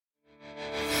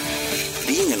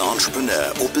an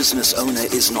entrepreneur or business owner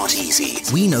is not easy.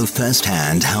 We know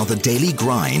firsthand how the daily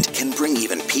grind can bring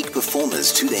even peak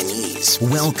performers to their knees.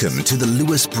 Welcome to the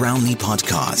Lewis Brownlee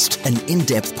Podcast, an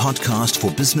in-depth podcast for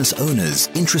business owners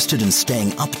interested in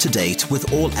staying up to date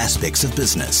with all aspects of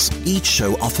business. Each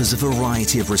show offers a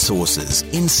variety of resources,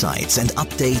 insights, and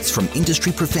updates from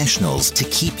industry professionals to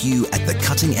keep you at the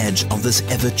cutting edge of this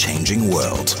ever-changing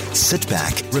world. Sit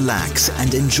back, relax,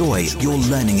 and enjoy your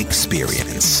learning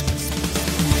experience.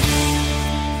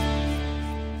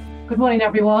 Good morning,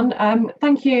 everyone.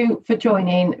 Thank you for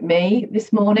joining me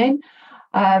this morning.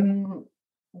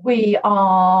 We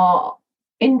are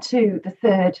into the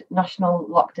third national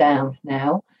lockdown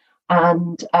now,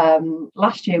 and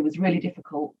last year was really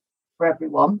difficult for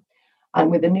everyone. And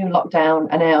with the new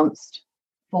lockdown announced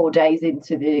 4 days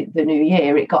into the new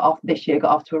year, this year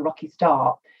got off to a rocky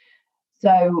start.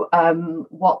 So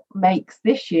what makes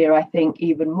this year, I think,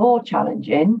 even more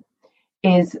challenging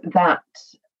is that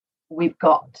we've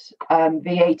got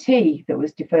VAT that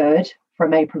was deferred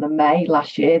from April and May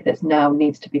last year that now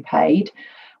needs to be paid.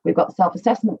 We've got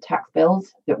self-assessment tax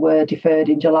bills that were deferred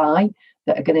in July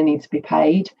that are going to need to be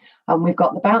paid. And we've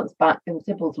got the bounce back and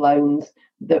Sybil's loans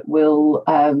that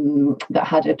that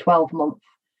had a 12-month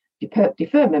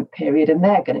deferment period, and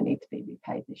they're going to need to be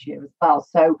repaid this year as well.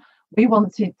 So we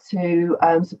wanted to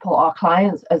support our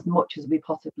clients as much as we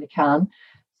possibly can.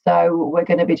 So we're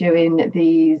going to be doing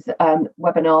these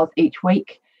webinars each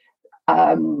week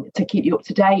to keep you up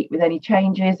to date with any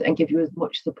changes and give you as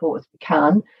much support as we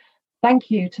can. Thank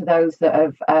you to those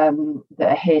that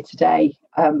are here today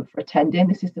for attending.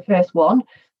 This is the first one,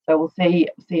 so we'll see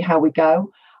how we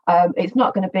go. It's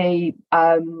not going to be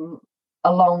a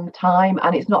long time,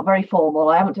 and it's not very formal.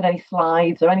 I haven't done any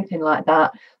slides or anything like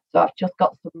that, so I've just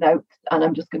got some notes, and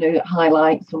I'm just going to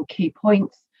highlight some key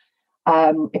points.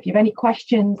 If you have any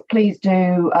questions, please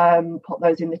do put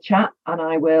those in the chat, and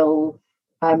I will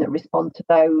respond to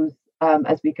those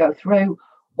as we go through.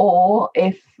 Or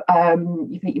if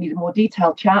you think you need a more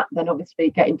detailed chat, then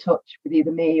obviously get in touch with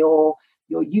either me or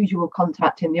your usual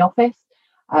contact in the office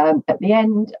at the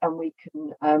end, and we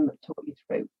can talk you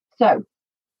through. So,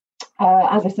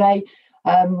 as I say,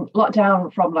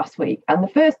 lockdown from last week, and the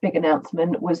first big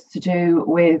announcement was to do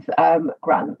with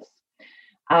grants.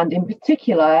 And in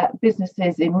particular,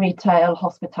 businesses in retail,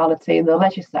 hospitality and the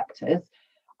leisure sectors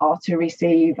are to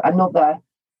receive another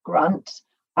grant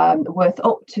worth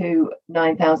up to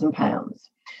 £9,000.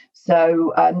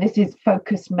 So this is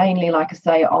focused mainly, like I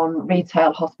say, on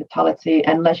retail, hospitality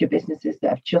and leisure businesses that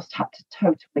have just had to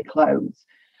totally close.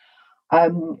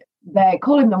 They're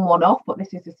calling them one-off, but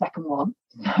this is the second one.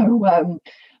 So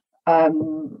they're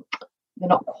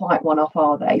not quite one-off,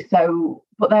 are they? So,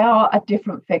 but they are a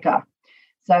different figure.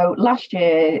 So last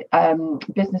year,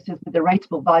 businesses with a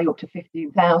rateable value up to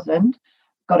 15,000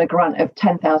 got a grant of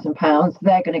 £10,000.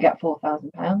 They're going to get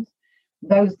 £4,000.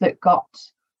 Those that got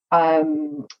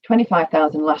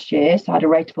 25,000 last year, so had a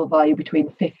rateable value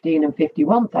between 15 and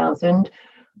 51,000,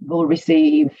 will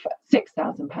receive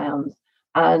 £6,000.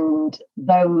 And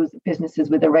those businesses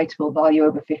with a rateable value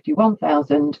over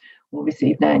 51,000 will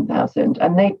receive 9,000.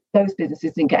 And those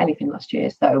businesses didn't get anything last year,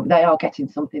 so they are getting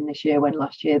something this year when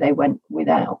last year they went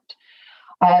without.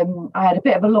 I had a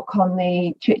bit of a look on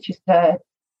the Chichester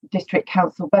District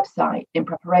Council website in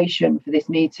preparation for this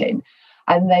meeting,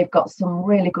 and they've got some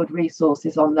really good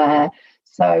resources on there.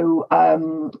 So,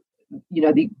 the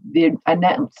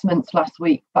announcements last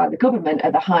week by the government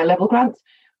are the high level grants,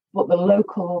 but the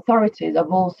local authorities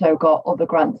have also got other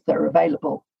grants that are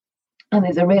available. And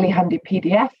there's a really handy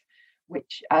PDF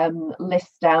which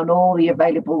lists down all the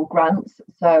available grants.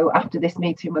 So after this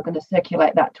meeting, we're going to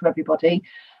circulate that to everybody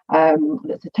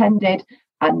that's attended,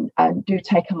 and do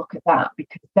take a look at that,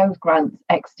 because those grants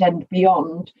extend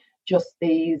beyond just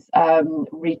these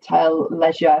retail,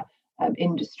 leisure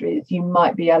industries. You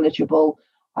might be eligible,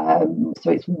 so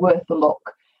it's worth a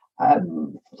look.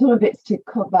 Some of it's to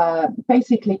cover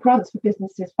basically grants for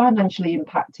businesses financially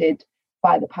impacted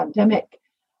by the pandemic,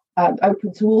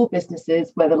 open to all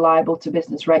businesses, whether liable to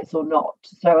business rates or not.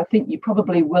 So I think you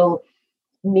probably will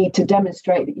need to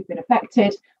demonstrate that you've been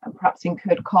affected and perhaps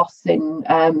incurred costs in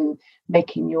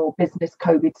making your business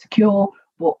COVID secure,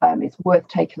 but it's worth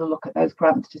taking a look at those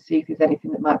grants to see if there's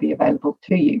anything that might be available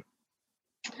to you.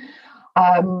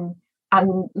 And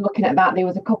looking at that, there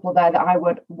was a couple there that I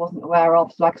wasn't aware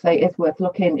of. So like I say, it's worth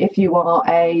looking. If you are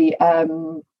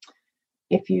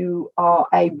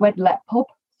a wed-let pub,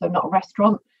 so not a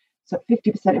restaurant, so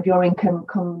 50% of your income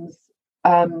comes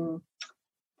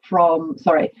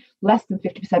less than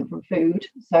 50% from food,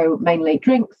 so mainly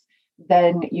drinks,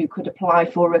 then you could apply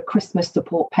for a Christmas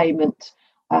support payment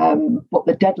But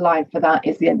the deadline for that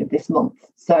is the end of this month.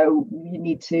 So you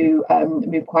need to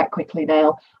move quite quickly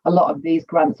now. A lot of these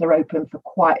grants are open for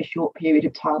quite a short period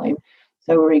of time.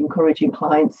 So we're encouraging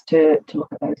clients to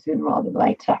look at those sooner rather than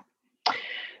later.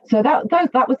 So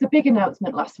that was a big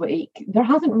announcement last week. There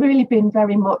hasn't really been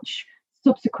very much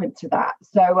subsequent to that.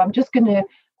 So I'm just going to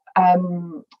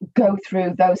go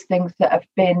through those things that have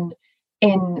been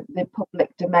in the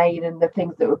public domain and the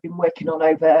things that we've been working on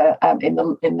over in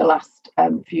the last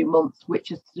few months,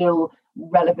 which are still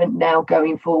relevant now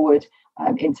going forward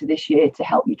into this year to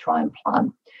help you try and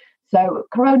plan. So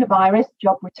coronavirus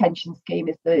job retention scheme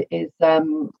is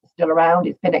still around.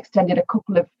 It's been extended a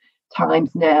couple of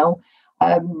times now.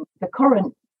 The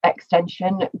current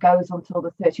extension goes until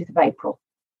the 30th of April,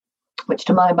 which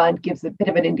to my mind gives a bit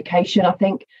of an indication, I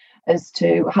think, as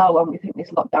to how long we think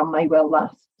this lockdown may well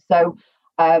last. So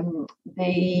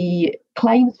the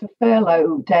claims for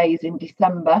furlough days in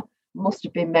December must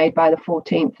have been made by the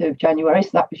 14th of January. So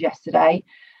that was yesterday.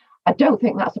 I don't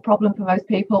think that's a problem for most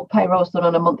people. Payroll's done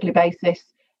on a monthly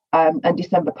basis, and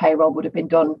December payroll would have been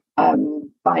done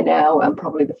by now, and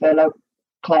probably the furlough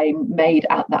claim made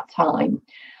at that time.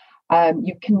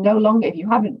 You can no longer, if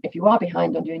you are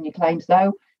behind on doing your claims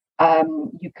though,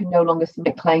 you can no longer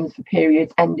submit claims for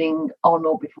periods ending on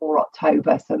or before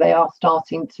October. So they are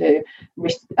starting to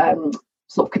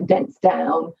sort of condense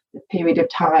down the period of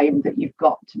time that you've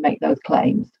got to make those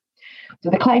claims. So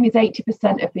the claim is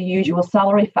 80% of the usual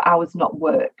salary for hours not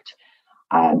worked,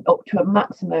 up to a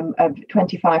maximum of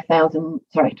 2,500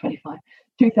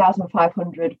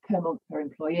 per month per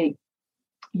employee.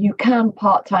 You can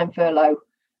part-time furlough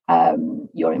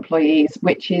your employees,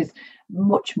 which is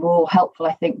much more helpful,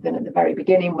 I think, than at the very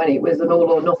beginning when it was an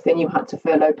all or nothing. You had to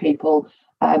furlough people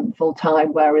full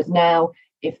time, whereas now,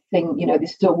 if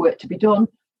there's still work to be done,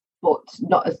 but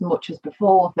not as much as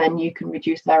before, then you can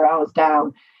reduce their hours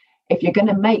down. If you're going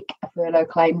to make a furlough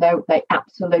claim, though, they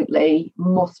absolutely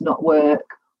must not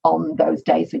work on those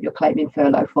days that you're claiming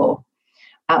furlough for.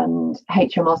 And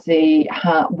HMRC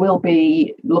will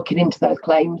be looking into those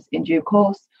claims in due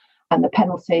course. And the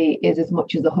penalty is as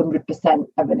much as 100%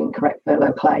 of an incorrect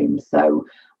furlough claim. So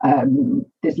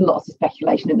there's lots of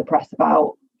speculation in the press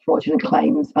about fraudulent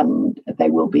claims, and they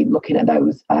will be looking at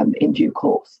those in due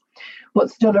course. But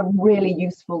still a really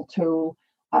useful tool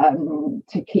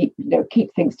to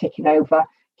keep things ticking over,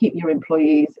 keep your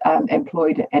employees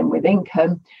employed and with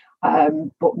income,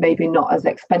 but maybe not as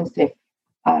expensive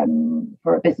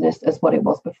for a business as what it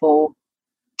was before.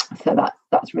 So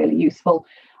that's really useful.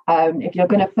 If you're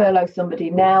going to furlough somebody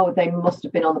now, they must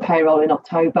have been on the payroll in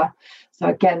October. So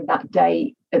again, that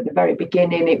date at the very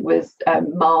beginning, it was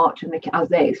March, and as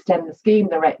they extend the scheme,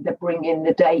 they're bringing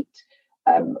the date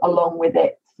along with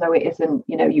it. So it isn't,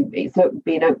 it's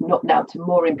being opened up now to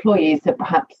more employees that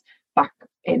perhaps back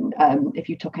in, if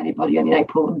you took anybody in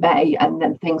April and May, and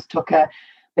then things took a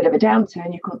bit of a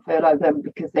downturn, you couldn't furlough them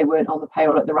because they weren't on the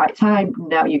payroll at the right time.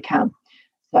 Now you can.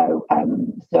 So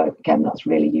again, that's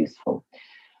really useful.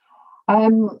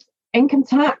 Income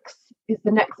tax is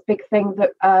the next big thing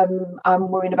that I'm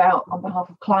worrying about on behalf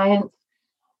of clients.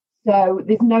 So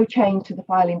there's no change to the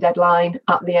filing deadline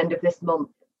at the end of this month.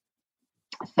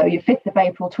 So your 5th of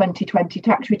April 2020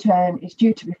 tax return is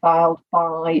due to be filed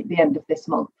by the end of this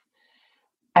month.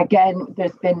 Again,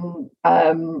 there's been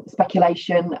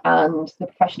speculation, and the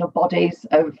professional bodies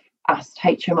have asked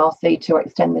HMRC to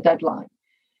extend the deadline.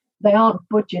 They aren't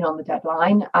budging on the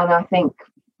deadline, and I think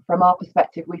from our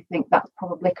perspective, we think that's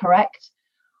probably correct,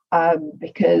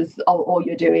 because all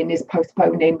you're doing is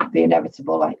postponing the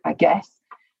inevitable, I guess.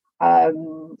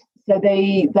 So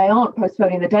they aren't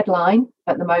postponing the deadline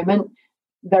at the moment.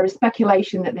 There is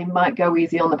speculation that they might go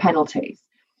easy on the penalties.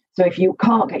 So if you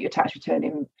can't get your tax return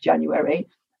in January,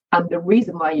 and the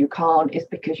reason why you can't is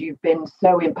because you've been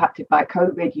so impacted by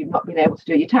COVID, you've not been able to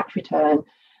do your tax return,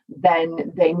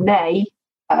 then they may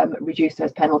reduce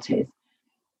those penalties.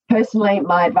 Personally,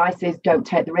 my advice is don't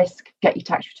take the risk, get your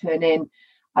tax return in.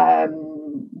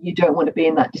 You don't want to be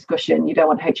in that discussion. You don't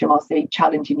want HMRC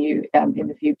challenging you in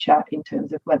the future in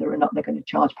terms of whether or not they're going to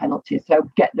charge penalties.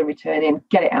 So get the return in,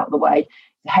 get it out of the way.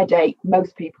 It's a headache.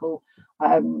 Most people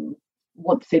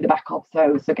want to see the back of,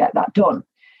 so get that done.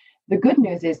 The good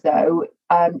news is, though,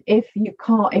 if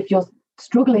you're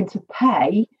struggling to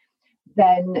pay,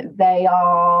 then they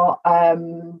are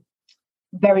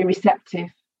very receptive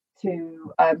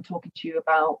to talking to you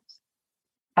about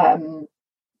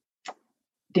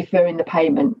deferring the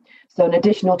payment. So an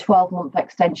additional 12-month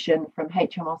extension from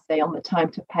HMRC on the time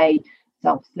to pay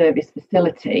self-service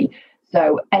facility.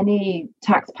 So any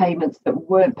tax payments that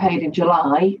weren't paid in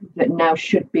July that now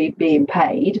should be being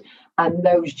paid, and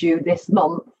those due this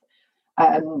month,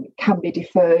 can be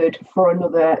deferred for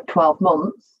another 12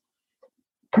 months,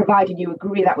 provided you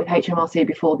agree that with HMRC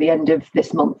before the end of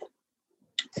this month.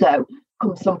 So,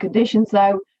 come some conditions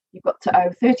though, you've got to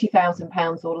owe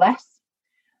 £30,000 or less.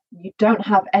 You don't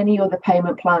have any other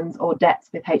payment plans or debts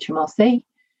with HMRC.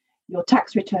 Your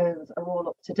tax returns are all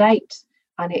up to date,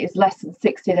 and it is less than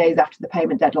 60 days after the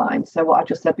payment deadline. So what I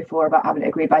just said before about having it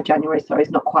agreed by January, sorry,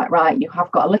 is not quite right. You have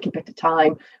got a little bit of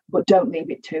time, but don't leave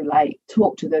it too late.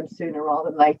 Talk to them sooner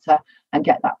rather than later and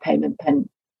get that payment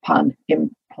plan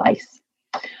in place.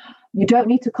 You don't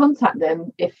need to contact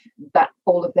them if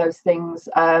all of those things,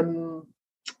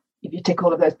 if you tick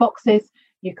all of those boxes.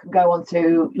 You can go on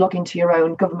to log into your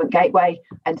own government gateway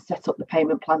and set up the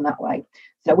payment plan that way.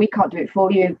 So we can't do it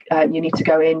for you. You need to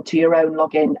go into your own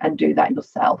login and do that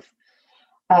yourself.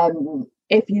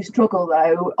 If you struggle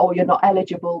though, or you're not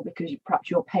eligible because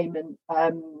perhaps your payment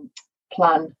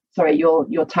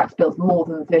your tax bill's more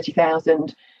than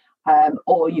 30,000,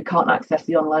 or you can't access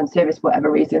the online service for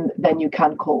whatever reason, then you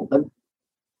can call them.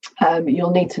 You'll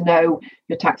need to know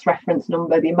your tax reference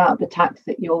number, the amount of the tax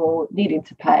that you're needing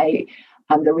to pay,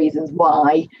 and the reasons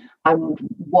why, and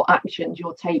what actions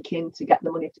you're taking to get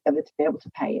the money together to be able to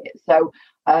pay it. So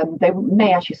they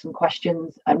may ask you some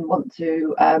questions and want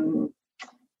to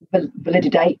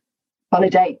validate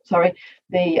the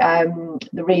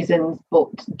reasons,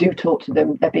 but do talk to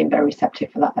them. They're being very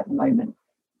receptive for that at the moment.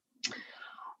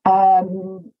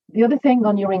 The other thing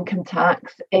on your income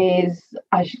tax is,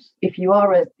 if you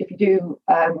do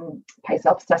pay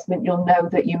self-assessment, you'll know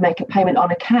that you make a payment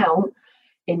on account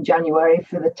in January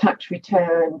for the tax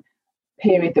return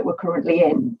period that we're currently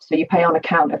in. So you pay on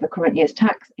account of the current year's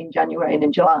tax in January and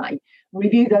in July.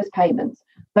 Review those payments.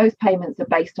 Those payments are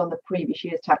based on the previous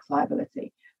year's tax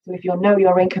liability. So if you know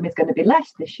your income is going to be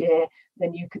less this year,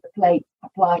 then you could apply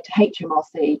to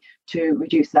HMRC to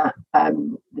reduce that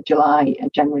the July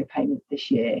and January payment this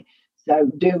year.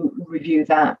 So do review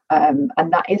that, and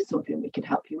that is something we can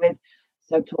help you with.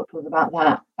 So talk to us about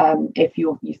that if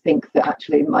you think that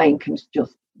actually my income's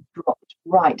just dropped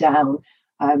right down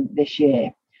this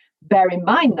year. Bear in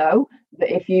mind, though,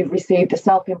 that if you've received a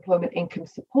self-employment income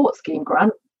support scheme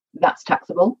grant, that's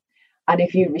taxable. And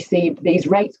if you receive these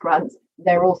rates grants,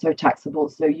 they're also taxable.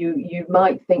 So you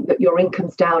might think that your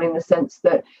income's down in the sense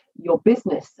that your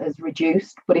business has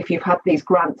reduced, but if you've had these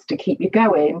grants to keep you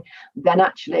going, then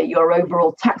actually your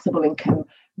overall taxable income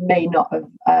may not have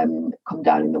come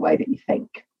down in the way that you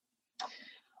think.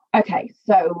 Okay,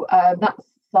 so that's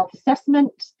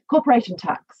self-assessment. Corporation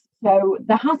tax. So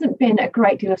there hasn't been a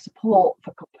great deal of support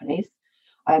for companies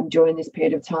during this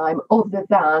period of time, other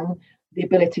than the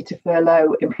ability to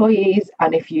furlough employees,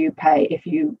 and if you've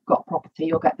got property,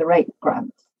 you'll get the rate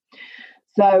grants.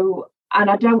 So, and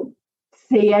I don't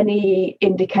see any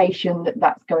indication that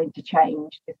that's going to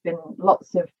change. There's been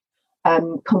lots of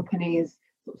companies,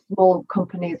 small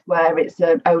companies, where it's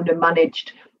an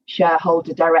owner-managed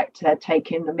shareholder director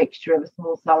taking a mixture of a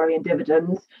small salary and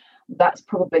dividends. That's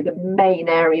probably the main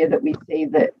area that we see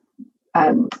that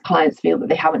clients feel that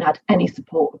they haven't had any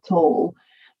support at all.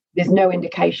 There's no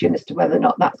indication as to whether or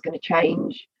not that's going to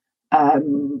change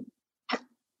over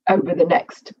the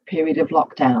next period of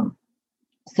lockdown.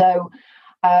 So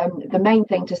the main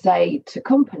thing to say to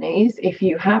companies, if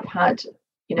you have had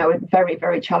a very,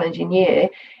 very challenging year,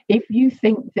 if you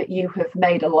think that you have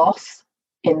made a loss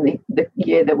in the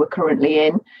year that we're currently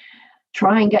in,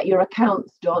 try and get your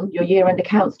accounts done, your year-end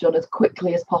accounts done as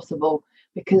quickly as possible,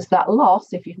 because that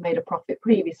loss, if you've made a profit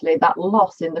previously, that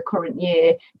loss in the current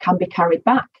year can be carried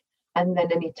back, and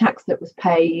then any tax that was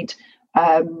paid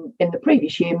in the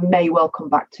previous year may well come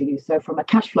back to you. So from a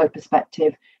cash flow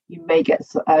perspective, you may get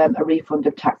a refund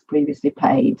of tax previously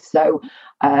paid. So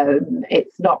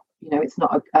it's not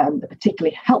a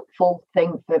particularly helpful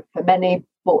thing for many,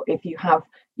 but if you have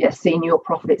seen your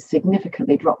profits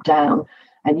significantly drop down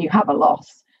and you have a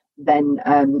loss, then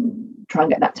try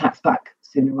and get that tax back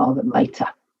sooner rather than later.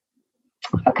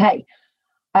 Okay.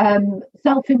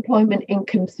 Self-employment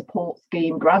income support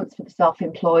scheme grants for the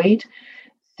self-employed.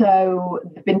 So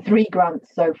there have been 3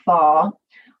 grants so far.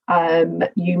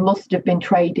 You must have been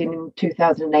trading in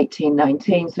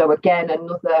 2018-19. So again,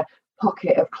 another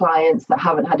pocket of clients that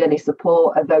haven't had any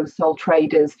support are those sole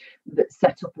traders that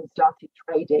set up and started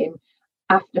trading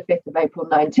after 5th of April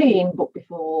 19, but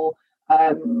before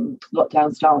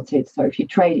lockdown started. So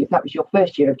if that was your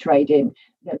first year of trading,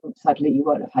 then sadly you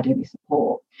won't have had any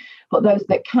support. But those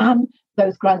that can,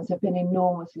 those grants have been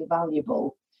enormously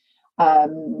valuable.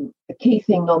 The key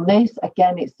thing on this,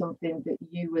 again, it's something that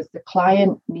you as the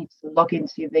client need to log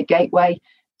into the gateway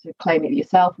to claim it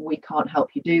yourself. We can't help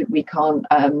you we can't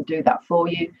do that for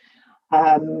you.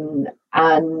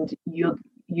 and you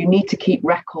need to keep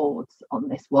records on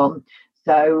this one.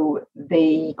 So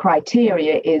the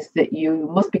criteria is that you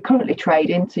must be currently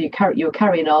trading, so you're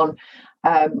carrying on,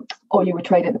 or you were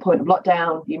trading at the point of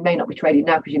lockdown. You may not be trading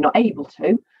now because you're not able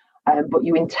to, but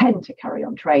you intend to carry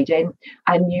on trading,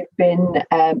 and you've been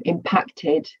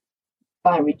impacted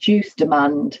by reduced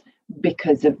demand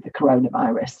because of the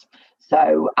coronavirus.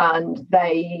 So, and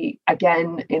they,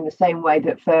 again, in the same way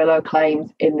that furlough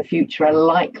claims in the future are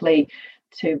likely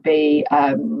to be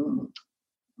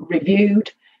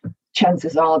reviewed,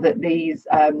 chances are that these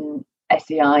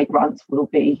SEI grants will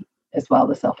be as well,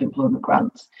 the self-employment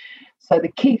grants. So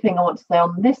the key thing I want to say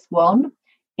on this one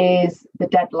is the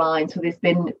deadline. So there's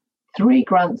been 3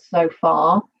 grants so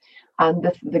far, and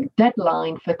the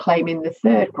deadline for claiming the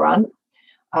third grant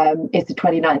is the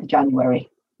 29th of January,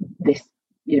 this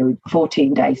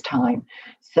 14 days time.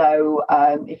 So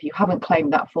if you haven't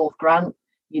claimed that fourth grant,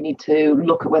 you need to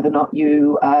look at whether or not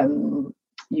you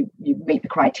meet the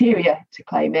criteria to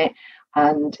claim it.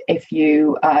 And if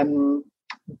you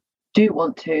do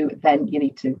want to, then you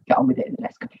need to get on with it in the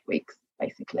next couple of weeks,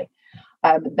 basically.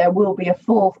 There will be a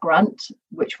fourth grant,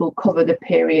 which will cover the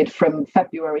period from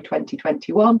February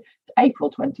 2021 to April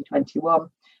 2021.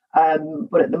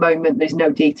 But at the moment, there's no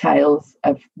details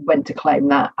of when to claim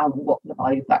that and what the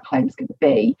value of that claim is going to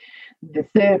be. The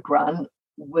third grant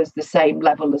was the same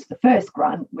level as the first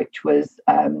grant, which was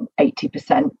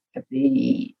 80% of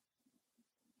the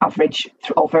average,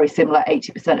 or very similar,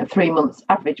 80% of 3 months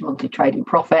average monthly trading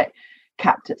profit,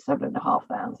 capped at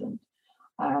 7,500.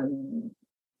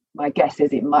 My guess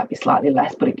is it might be slightly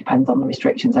less, but it depends on the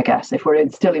restrictions, I guess. If we're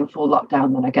still in full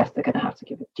lockdown, then I guess they're going to have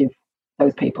to give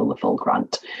those people the full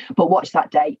grant. But watch that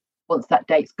date. Once that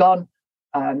date's gone,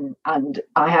 and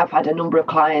I have had a number of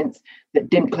clients that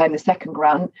didn't claim the second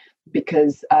grant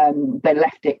because they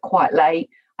left it quite late,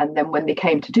 and then when they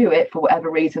came to do it, for whatever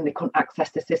reason, they couldn't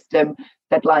access the system,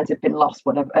 deadlines had been lost,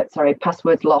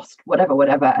 passwords lost,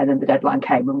 whatever, and then the deadline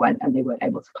came and went, and they weren't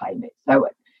able to claim it. So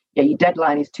yeah, your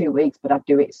deadline is 2 weeks, but I'd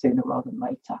do it sooner rather than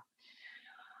later.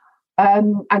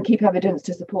 And keep evidence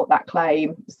to support that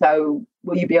claim. So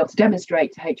will you be able to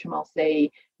demonstrate to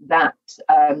HMRC that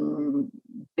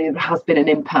there has been an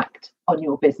impact on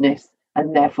your business,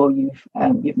 and therefore you've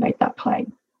made that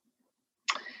claim?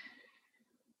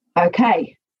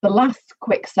 Okay, the last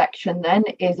quick section then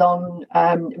is on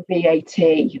VAT.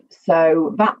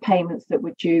 So VAT payments that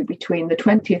were due between the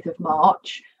 20th of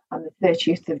March and the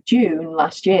 30th of June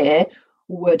last year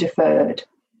were deferred.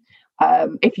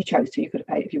 If you chose to, you could have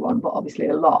paid if you want, but obviously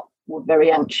a lot were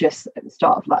very anxious at the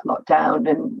start of that lockdown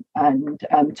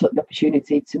and took the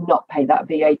opportunity to not pay that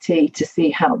VAT to see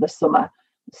how the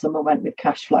summer went with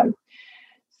cash flow.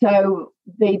 So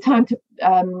the time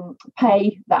to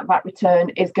pay that VAT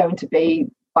return is going to be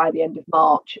by the end of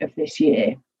March of this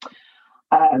year.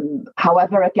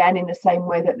 However, again, in the same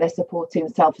way that they're supporting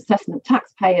self-assessment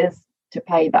taxpayers to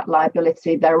pay that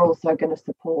liability, they're also going to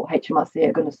support, HMRC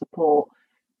are going to support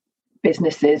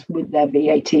businesses with their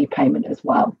VAT payment as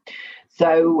well.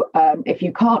 So if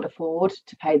you can't afford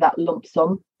to pay that lump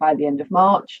sum by the end of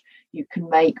March, you can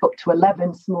make up to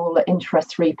 11 smaller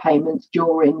interest-free payments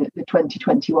during the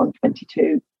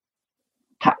 2021-22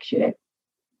 tax year.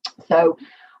 So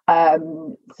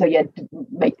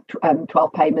make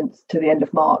 12 payments to the end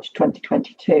of March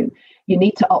 2022. You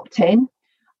need to opt in.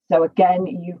 So again,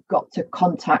 you've got to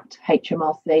contact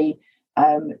HMRC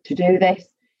to do this.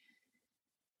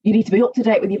 You need to be up to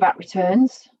date with your VAT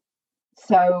returns.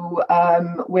 So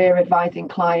we're advising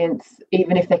clients,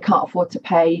 even if they can't afford to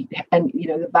pay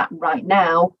the VAT right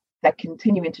now, they're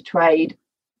continuing to trade,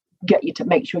 get you to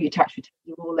make sure your tax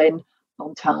returns are all in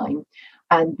on time.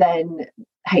 And then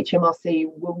HMRC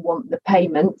will want the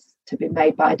payments to be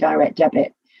made by direct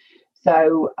debit.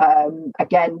 So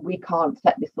again, we can't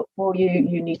set this up for you.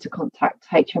 You need to contact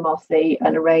HMRC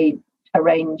and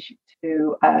arrange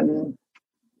to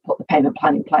put the payment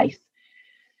plan in place.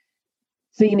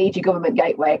 So you need your government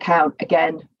gateway account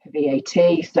again for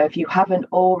VAT. So if you haven't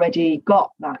already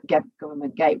got that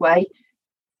government gateway,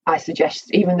 I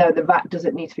suggest, even though the VAT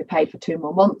doesn't need to be paid for 2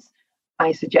 more months,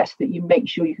 I suggest that you make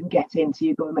sure you can get into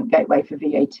your government gateway for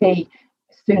VAT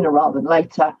sooner rather than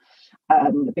later,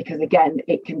 because again,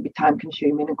 it can be time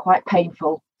consuming and quite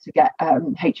painful to get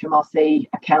HMRC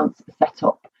accounts set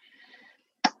up.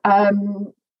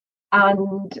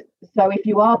 And so if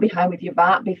you are behind with your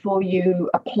VAT, before you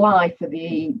apply for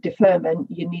the deferment,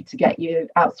 you need to get your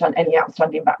any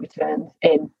outstanding VAT returns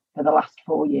in for the last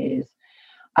 4 years.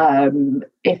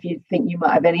 If you think you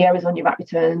might have any errors on your VAT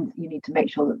returns, you need to make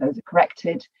sure that those are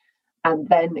corrected, and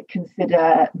then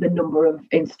consider the number of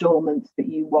instalments that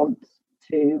you want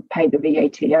to pay the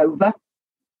VAT over.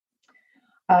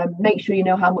 Make sure you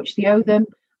know how much they owe them,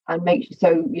 and make sure,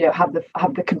 so have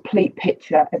the complete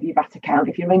picture of your VAT account.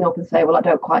 If you ring up and say, well, I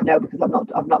don't quite know because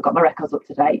I've not got my records up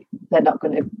to date, they're not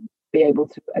going to be able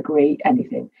to agree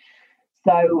anything.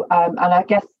 So and I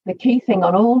guess the key thing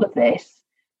on all of this,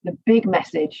 the big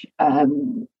message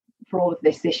for all of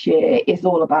this year is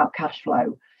all about cash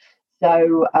flow.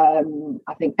 So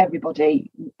I think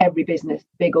every business,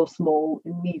 big or small,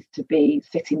 needs to be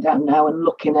sitting down now and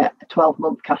looking at a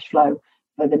 12-month cash flow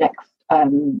for the next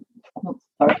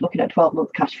looking at 12-month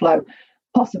cash flow,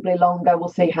 possibly longer. We'll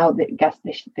see how this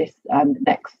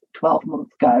next 12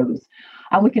 months goes,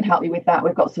 and we can help you with that.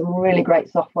 We've got some really great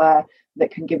software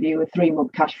that can give you a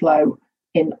 3-month cash flow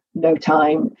in no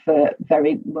time for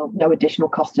no additional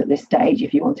cost at this stage.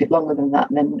 If you want it longer than that,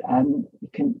 then we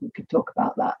can talk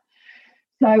about that.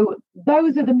 So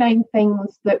those are the main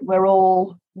things that we're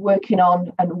all working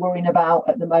on and worrying about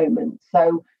at the moment.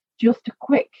 So just to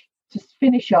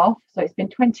finish off, so it's been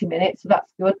 20 minutes, so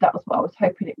that's good. That was what I was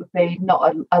hoping it would be,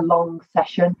 not a long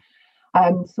session.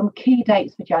 Some key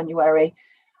dates for January.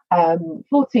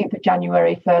 14th of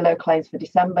January, furlough claims for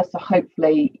December, so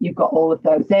hopefully you've got all of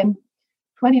those in.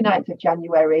 29th of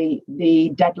January, the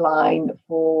deadline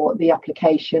for the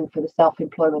application for the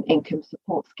Self-Employment Income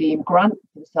Support Scheme grant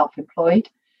for the self-employed.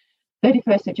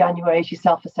 31st of January is your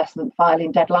self-assessment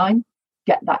filing deadline.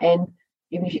 Get that in.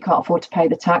 Even if you can't afford to pay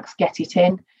the tax, get it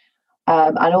in.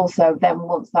 And also then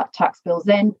once that tax bill's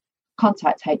in,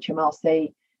 contact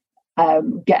HMRC,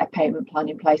 get a payment plan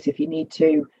in place if you need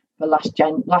to for last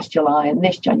July and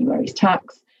this January's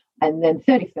tax. And then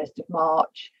 31st of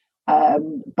March,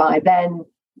 by then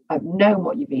I've known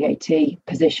what your VAT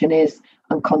position is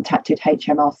and contacted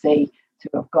HMRC to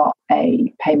have got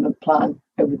a payment plan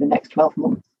over the next 12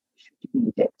 months should you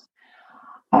need it.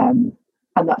 And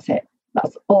that's it.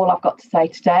 That's all I've got to say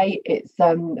today. It's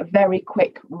a very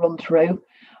quick run through,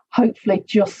 hopefully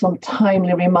just some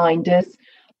timely reminders.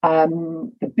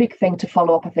 The big thing to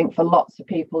follow up, I think, for lots of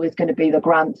people is going to be the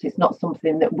grants. It's not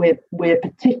something that we're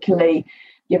particularly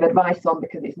give advice on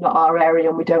because it's not our area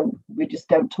and we just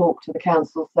don't talk to the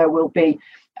council. So we'll be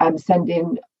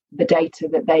sending the data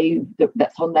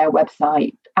that's on their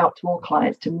website out to all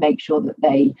clients to make sure that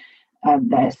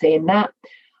they're seeing that.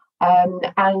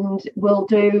 And we'll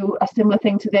do a similar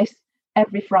thing to this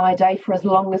every Friday for as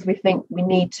long as we think we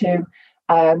need to,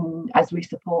 as we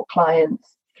support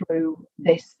clients through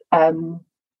this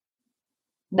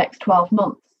next 12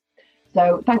 months.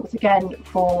 So thanks again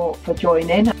for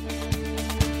joining.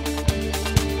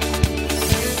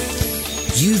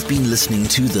 You've been listening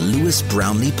to the Lewis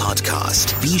Brownlee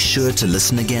podcast. Be sure to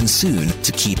listen again soon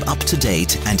to keep up to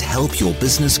date and help your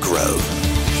business grow.